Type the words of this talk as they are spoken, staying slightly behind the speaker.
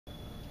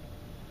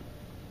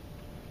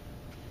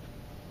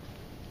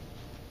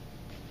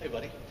Hey,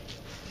 buddy.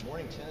 Good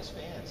morning, tennis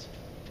fans.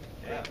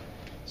 Yeah.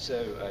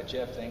 So,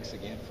 Jeff, thanks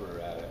again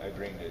for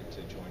agreeing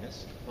to join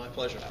us. My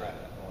pleasure, Fred.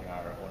 On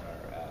our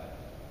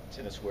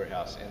Tennis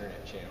Warehouse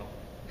internet channel.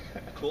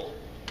 Cool.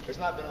 There's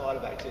not been a lot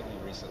of activity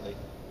recently.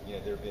 You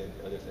know, there have been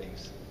other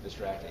things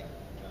distracting.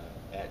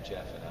 At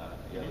Jeff and I,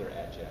 the other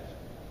at Jeff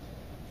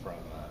from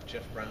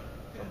Jeff Brown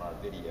from our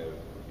video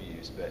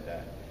reviews, but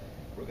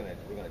we're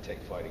gonna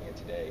take flight again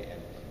today.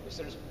 And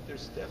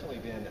there's definitely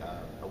been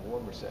a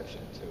warm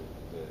reception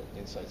to the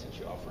insights that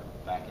you offered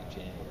back in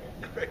January.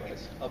 I think it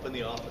was. Up in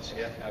the office,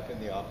 yeah. Up in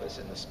the office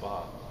in the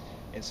spa.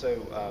 And so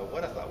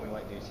what I thought we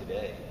might do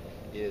today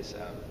is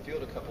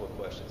field a couple of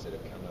questions that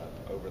have come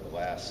up over the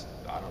last,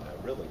 I don't know,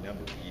 really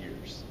number of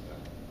years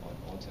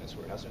on Tennis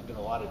Warehouse. There's been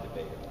a lot of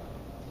debate about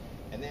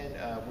it. And then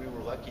we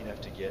were lucky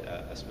enough to get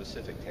a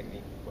specific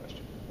technique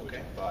question. Which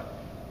Okay. I thought,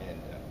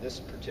 and this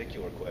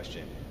particular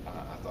question,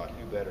 I thought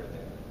who better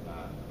than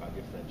my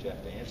good friend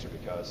Jeff to answer,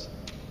 because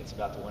it's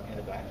about the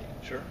one-handed backhand.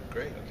 Sure,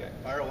 great. Okay.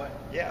 Fire away.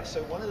 Yeah,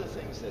 so one of the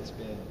things that's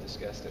been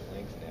discussed at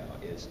length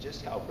now is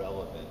just how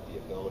relevant the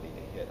ability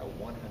to hit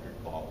a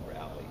 100-ball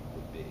rally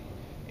would be.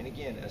 And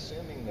again,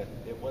 assuming that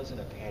it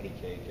wasn't a patty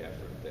cake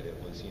effort, that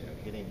it was,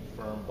 hitting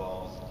firm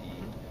balls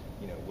deep,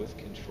 with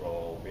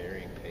control,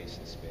 varying pace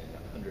and spin,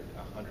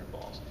 100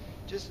 balls.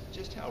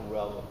 Just how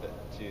relevant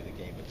to the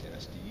game of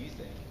tennis do you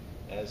think?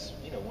 As,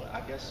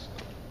 I guess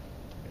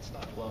it's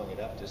not blowing it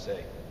up to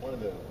say one of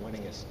the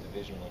winningest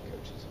Division I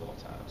coaches of all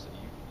time. So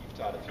you've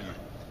taught a few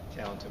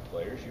talented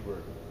players. You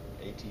were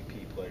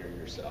ATP player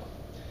yourself.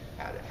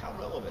 How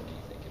relevant do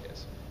you think it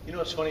is? You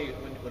know, it's funny,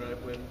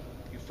 when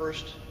you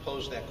first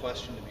posed that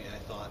question to me, I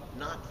thought,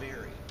 not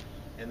very.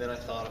 And then I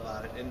thought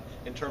about it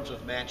in terms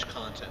of match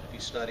content. If you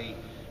study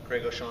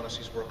Craig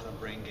O'Shaughnessy's work on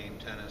brain game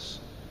tennis,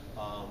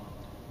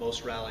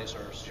 most rallies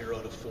are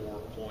 0 to 4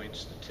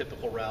 points. The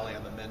typical rally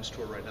on the men's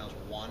tour right now is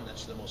 1.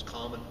 That's the most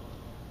common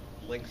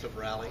length of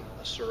rally,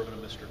 a serve and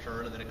a missed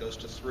return, and then it goes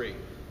to 3,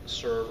 a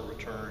serve, a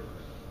return,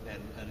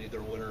 and either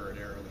a winner or an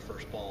error in the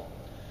first ball.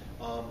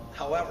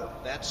 However,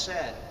 that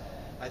said,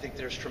 I think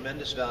there's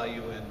tremendous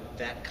value in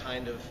that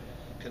kind of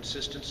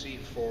consistency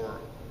for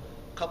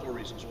a couple of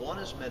reasons. One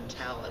is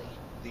mentality,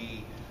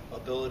 the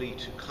ability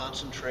to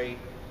concentrate,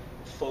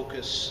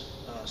 focus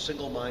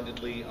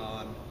single-mindedly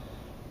on,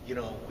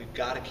 we've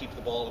got to keep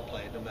the ball in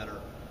play no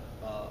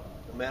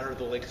matter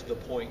the length of the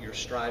point. You're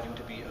striving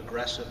to be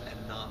aggressive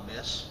and not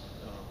miss.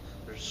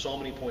 There's so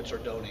many points are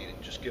donated,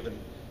 just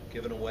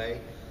given away.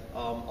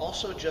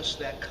 Also, just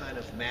that kind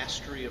of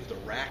mastery of the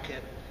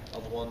racket,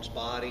 of one's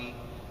body,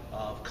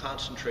 of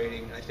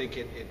concentrating. I think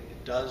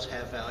it does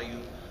have value.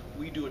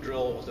 We do a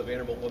drill with the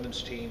Vanderbilt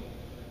women's team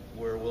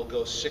where we'll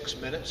go 6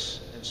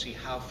 minutes and see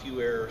how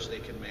few errors they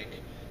can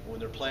make. When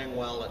they're playing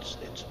well,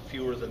 it's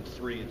fewer than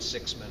 3 in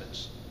 6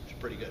 minutes, which is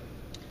pretty good.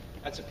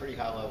 That's a pretty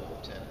high level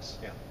of tennis.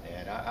 Yeah.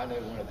 And I know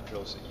one of the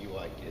drills that you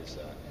like is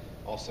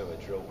also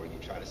a drill where you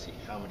try to see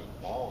how many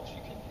balls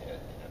you can hit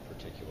in a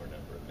particular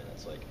number of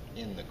minutes, like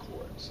in the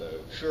court. So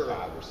sure.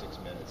 5 or 6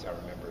 minutes. I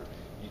remember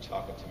you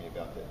talking to me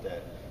about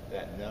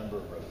that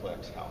number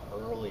reflects how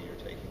early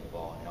you're taking the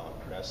ball and how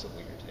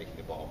aggressively you're taking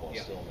the ball while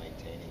still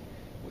maintaining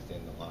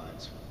within the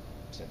lines.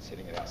 Since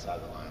hitting it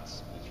outside the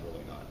lines is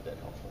really not that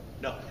helpful.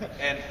 No,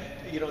 and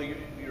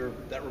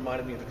that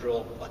reminded me of a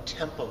drill, a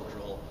tempo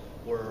drill,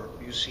 where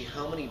you see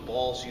how many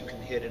balls you can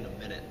hit in a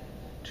minute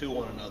to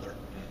one another,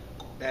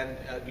 and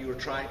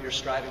you're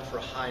striving for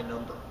a high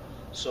number.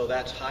 So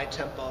that's high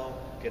tempo,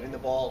 getting the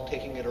ball,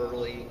 taking it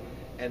early,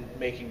 and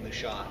making the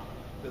shot.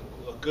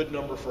 A good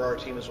number for our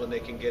team is when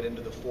they can get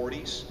into the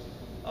 40s.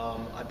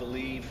 I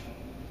believe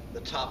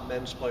the top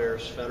men's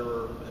players,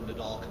 Federer and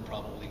Nadal, can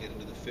probably get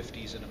into the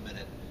 50s in a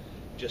minute.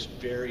 Just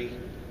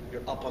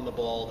you're up on the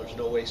ball, there's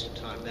no waste of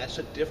time. That's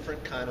a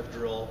different kind of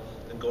drill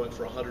than going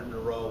for 100 in a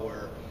row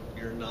where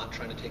you're not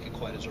trying to take it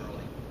quite as early.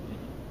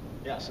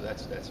 Mm-hmm. Yeah, so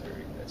that's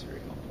very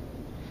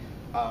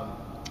helpful.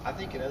 I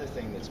think another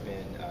thing that's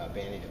been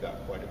bandied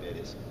about quite a bit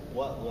is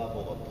what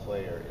level of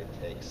player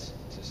it takes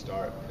to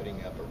start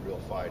putting up a real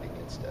fight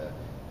against a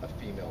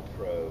female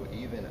pro,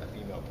 even a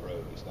female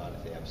pro who's not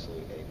at the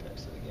absolute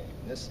apex of the game.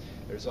 And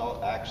there's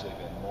actually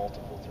been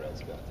multiple threads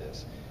about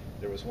this.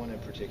 There was one in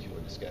particular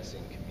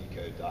discussing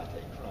Kamiko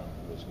Date-Crum,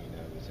 who, as we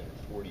know, is in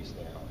her 40s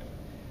now,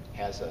 and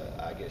has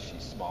I guess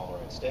she's smaller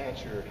in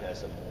stature,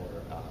 has a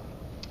more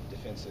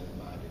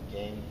defensive-minded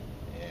game,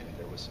 and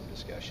there was some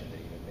discussion that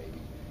even maybe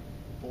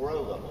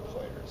 4-0 level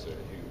players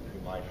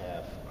who might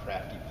have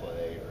crafty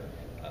play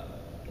or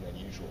an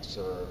unusual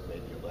serve,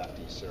 maybe a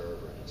lefty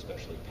serve or an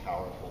especially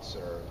powerful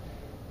serve,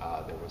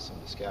 there was some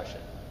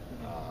discussion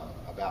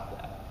about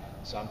that.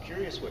 So I'm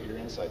curious what your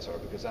insights are,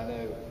 because I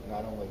know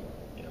not only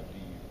do you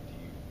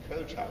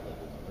coach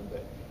high-level women,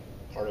 but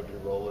part of your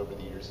role over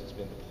the years has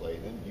been to play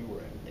them. You were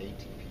an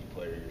ATP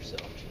player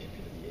yourself,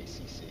 champion of the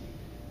ACC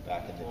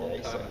back in the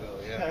day. Long time ago,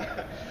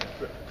 yeah.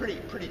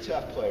 pretty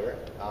tough player.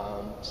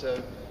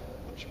 So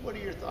what are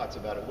your thoughts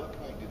about it? At what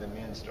point do the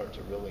men start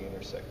to really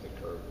intersect the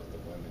curve with the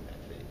women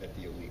at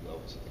the elite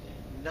levels of the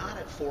game? Not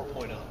at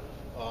 4.0.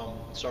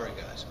 Sorry,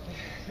 guys.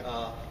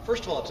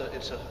 First of all,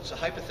 it's a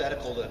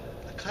hypothetical that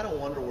I kind of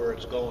wonder where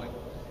it's going.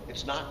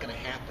 It's not going to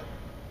happen.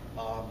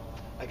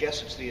 I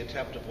guess it's the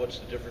attempt of what's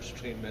the difference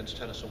between men's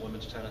tennis and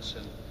women's tennis.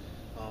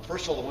 And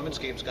first of all, the women's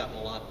game's gotten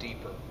a lot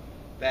deeper.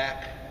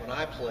 Back when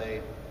I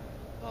played,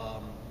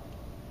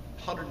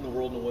 100 in the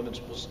world in the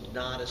women's was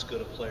not as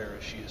good a player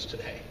as she is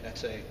today.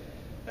 That's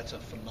a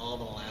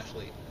phenomenal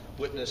athlete.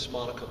 Witness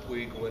Monica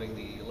Puig winning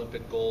the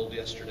Olympic gold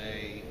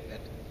yesterday at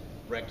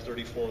ranked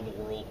 34 in the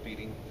world,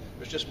 beating.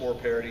 There's just more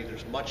parity.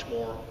 There's much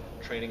more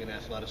training and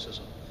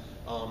athleticism.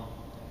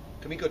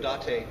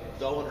 Kamiko Date,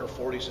 though in her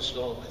 40s, is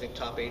still, I think,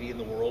 top 80 in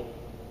the world.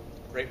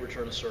 Great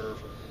return to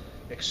serve,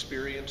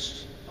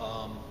 experienced.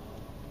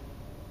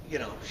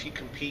 She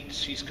competes.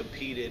 She's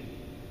competed,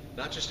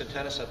 not just in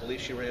tennis. I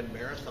believe she ran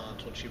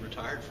marathons when she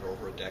retired for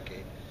over a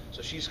decade.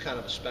 So she's kind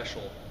of a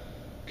special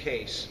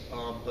case.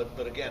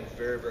 But again,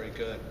 very, very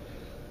good.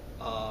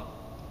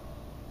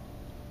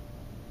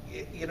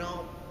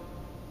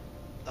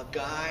 A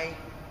guy,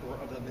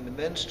 the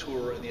men's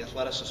tour and the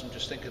athleticism,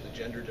 just think of the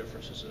gender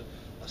differences.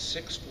 A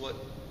 6 foot,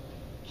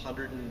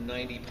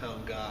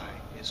 190-pound guy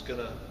is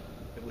gonna,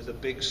 with a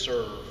big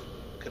serve,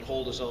 can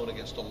hold his own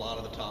against a lot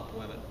of the top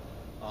women.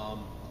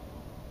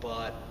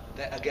 But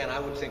that, again, I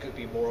would think it would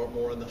be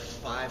more in the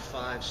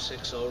 5'5",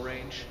 6'0"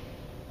 range.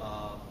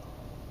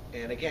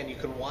 And again, you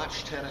can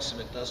watch tennis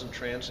and it doesn't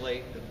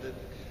translate.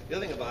 The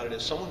other thing about it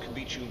is someone can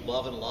beat you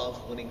love and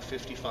love, winning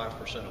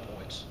 55% of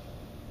points.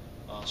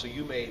 So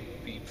you may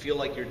feel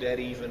like you're dead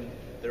even.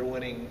 They're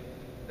winning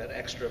that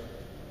extra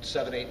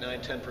 7, 8, 9,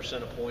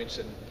 10% of points,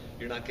 and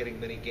you're not getting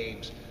many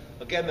games.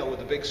 Again, though, with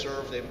the big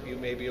serve, you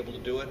may be able to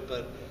do it.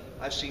 But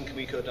I've seen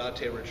Kamiko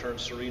Date return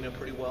Serena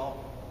pretty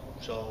well.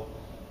 So,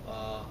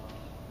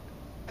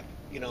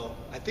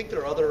 I think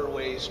there are other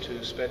ways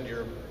to spend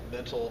your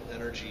mental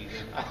energy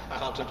in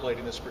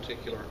contemplating this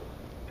particular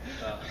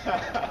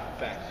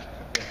fact.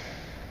 Yeah.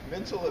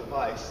 Mental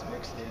advice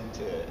mixed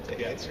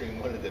into answering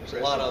one of the There's a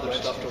lot of other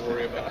stuff to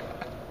worry about.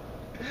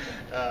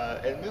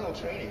 And mental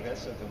training,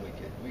 that's something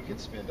we could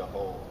spend a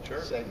whole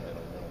segment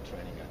on mental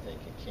training, I think.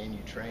 And can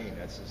you train?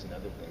 That's just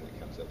another thing that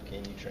comes up.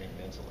 Can you train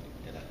mentally?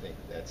 And I think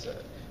that's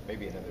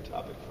maybe another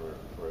topic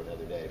for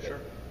another day. But,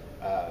 sure.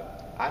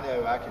 I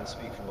know I can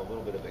speak from a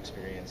little bit of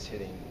experience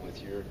hitting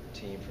with your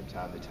team from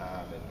time to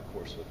time, and of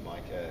course with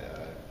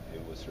Micah,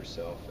 it was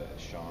herself,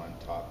 Sean,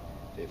 top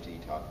 50,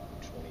 top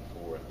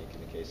 24, I think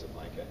in the case of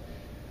Micah.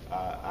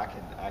 I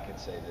can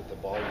say that the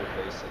ball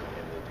you're facing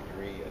and the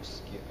degree of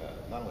skill,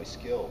 not only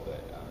skill,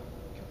 but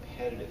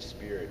competitive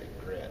spirit and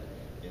grit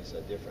is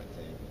a different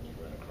thing when you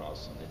run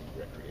across on any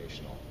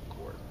recreational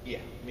court. Yeah,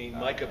 I mean,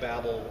 Micah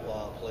Babel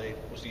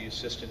was the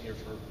assistant here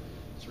for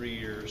 3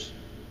 years,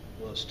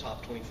 was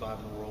top 25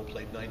 in the world,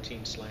 played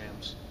 19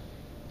 slams,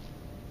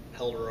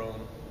 held her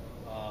own.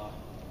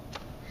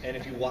 And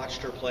if you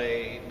watched her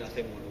play,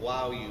 nothing would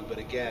wow you. But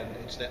again,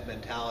 it's that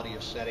mentality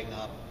of setting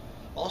up.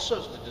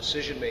 Also, the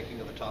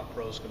decision-making of a top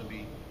pro is going to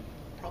be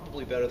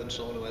probably better than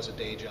someone who has a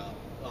day job.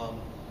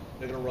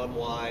 They're going to run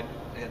wide,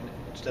 and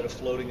instead of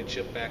floating a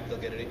chip back, they'll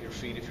get it at your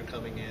feet if you're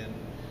coming in.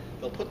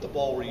 They'll put the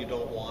ball where you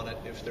don't want it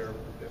if they're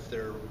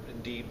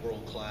indeed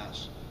world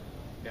class.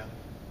 Yeah.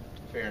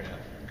 Fair enough.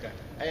 Okay.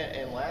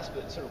 And last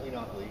but certainly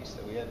not least,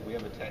 we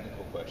have a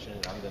technical question,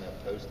 and I'm going to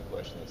pose the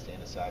question and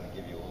stand aside and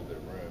give you a little bit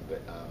of room.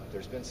 But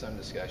there's been some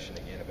discussion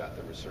again about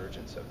the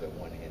resurgence of the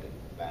one-handed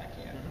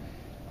backhand.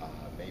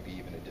 Maybe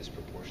even a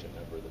disproportionate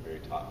number of the very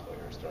top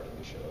players starting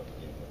to show up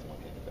again with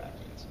one-handed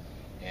backhands.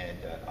 And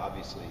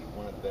obviously,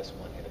 one of the best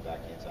one-handed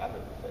backhands I've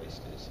ever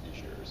faced is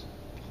yours.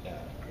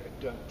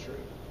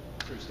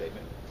 True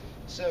statement.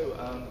 So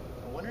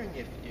I'm wondering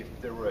if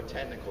there were a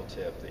technical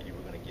tip that you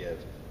were going to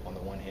give on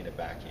the one-handed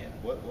backhand,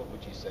 what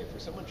would you say for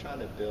someone trying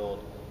to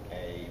build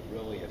a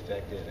really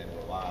effective and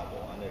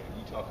reliable? I know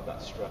you talk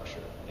about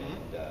structure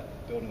and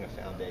building a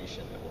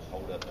foundation that will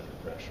hold up under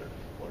pressure.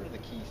 What are the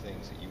key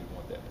things that you would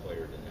want that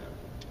player to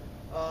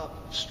know?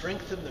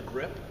 Strengthen the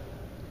grip.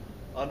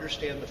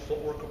 Understand the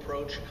footwork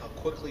approach, how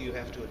quickly you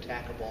have to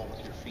attack a ball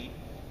with your feet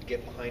to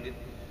get behind it.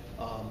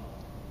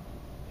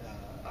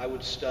 I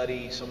would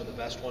study some of the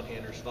best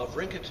one-handers.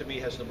 Wawrinka, to me,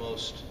 has the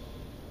most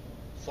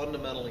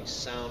fundamentally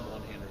sound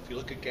one-hander. If you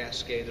look at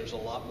Gasquet, there's a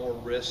lot more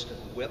wrist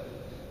and whip.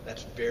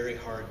 That's very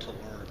hard to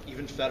learn.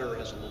 Even Federer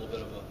has a little bit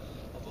of a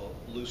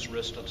loose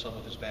wrist on some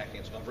of his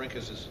backhands.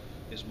 Wawrinka's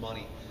is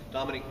money.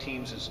 Dominic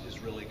Thiem's is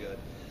really good.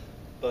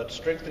 But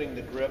strengthening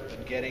the grip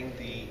and getting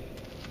the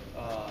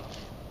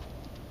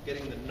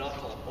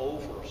knuckle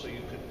over, so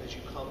you can, as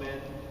you come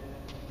in,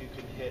 you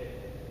can hit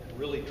and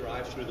really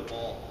drive through the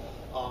ball.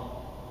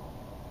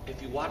 If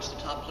you watch the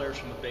top players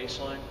from the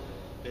baseline,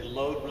 they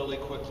load really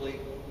quickly,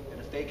 and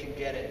if they can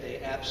get it,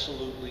 they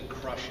absolutely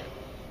crush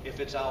it. If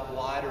it's out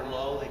wide or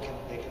low, they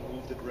can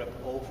move the grip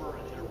over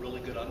and hit a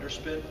really good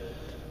underspin.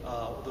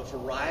 The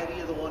variety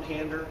of the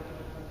one-hander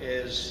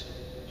is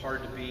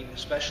hard to beat,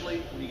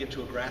 especially when you get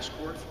to a grass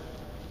court.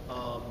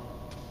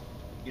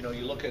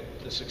 You look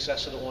at the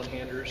success of the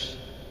one-handers.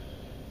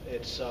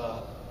 It's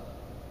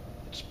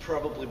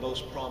probably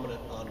most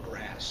prominent on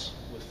grass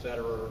with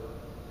Federer,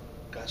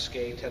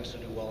 Gasquet tends to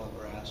do well on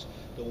grass.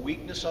 The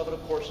weakness of it,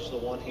 of course, is the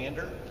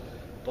one-hander,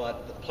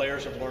 but the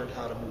players have learned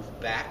how to move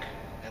back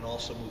and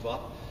also move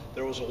up.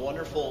 There was a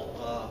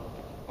wonderful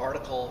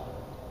article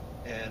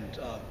and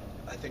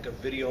I think a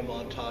video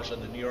montage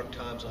on the New York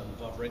Times on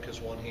Wawrinka's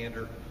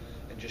one-hander,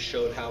 and just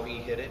showed how he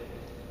hit it.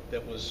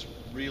 That was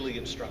really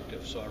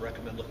instructive, so I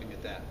recommend looking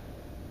at that.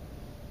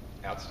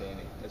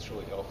 Outstanding. That's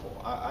really helpful.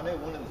 I know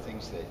one of the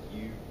things that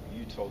you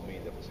told me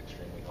that was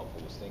extremely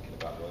helpful was thinking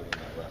about loading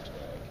that left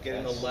leg.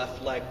 Getting the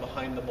left leg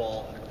behind the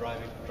ball and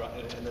driving,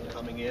 and then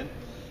coming in,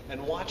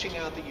 and watching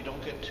out that you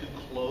don't get too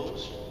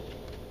close.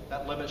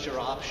 That limits your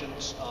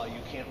options.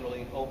 You can't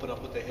really open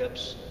up with the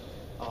hips.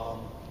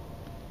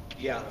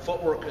 Yeah,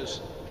 footwork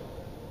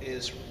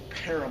is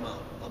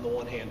paramount on the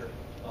one-hander.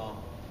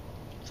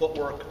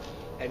 Footwork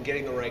and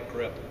getting the right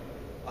grip.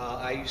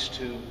 I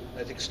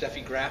think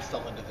Steffi Graf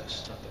fell into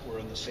this. Not that we're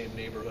in the same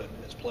neighborhood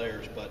as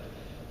players, but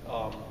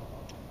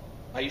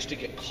I used to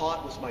get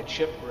caught with my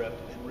chip grip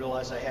and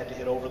realize I had to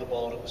hit over the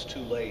ball and it was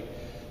too late.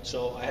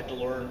 So I had to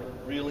learn,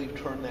 really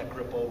turn that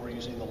grip over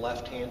using the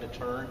left hand to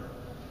turn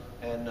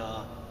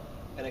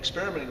and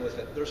experimenting with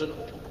it. There's a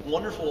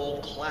wonderful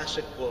old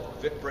classic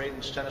book, Vic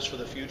Braden's Tennis for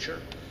the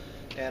Future,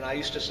 and I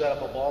used to set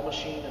up a ball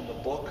machine in the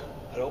book.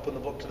 I'd open the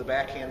book to the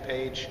backhand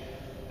page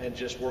and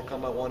just work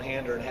on my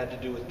one-hander, and had to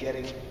do with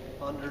getting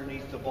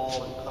underneath the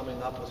ball and coming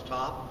up with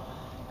top.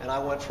 And I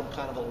went from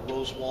kind of a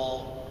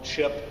Rosewall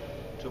chip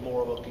to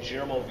more of a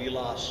Guillermo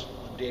Vilas.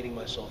 I'm dating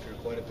myself here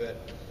quite a bit.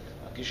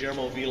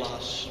 Guillermo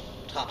Vilas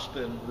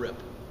topspin rip.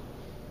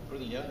 For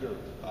the younger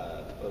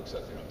folks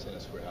out there on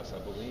Tennis Warehouse, I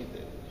believe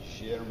that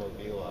Guillermo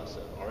Vilas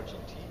of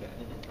Argentina,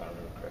 if I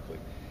remember correctly,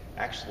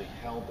 actually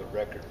held the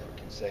record for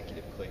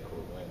consecutive clay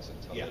court wins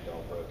until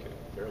Nadal broke it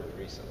fairly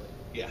recently.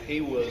 Yeah,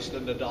 he was the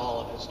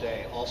Nadal of his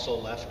day. Also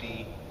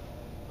lefty,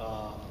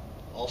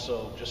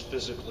 also just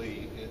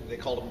physically, they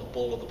called him the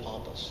bull of the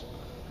Pampas.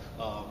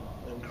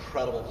 An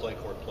incredible clay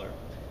court player.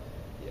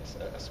 Yes,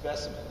 a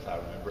specimen, if I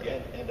remember,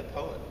 and a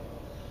poet.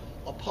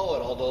 A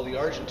poet, although the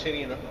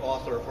Argentinian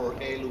author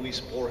Jorge Luis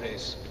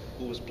Borges,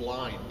 who was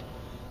blind,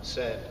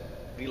 said,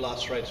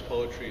 Vilas writes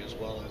poetry as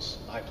well as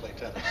I play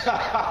tennis.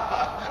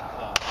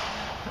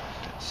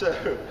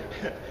 So,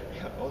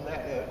 on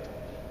that note,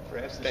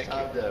 perhaps it's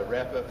time to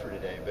wrap up for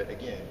today. But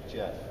again,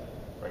 Jeff,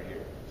 right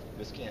here,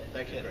 just can't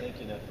thank you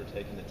enough for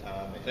taking the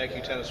time. And, thank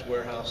you, Tennis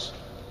Warehouse.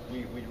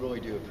 We really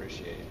do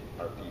appreciate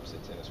our peeps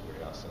at Tennis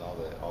Warehouse and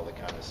all the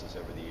kindnesses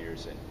over the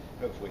years, and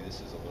hopefully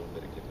this is a little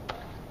bit of giving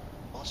back.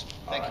 Awesome.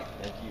 Thank you.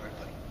 Thank you. All right,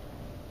 buddy.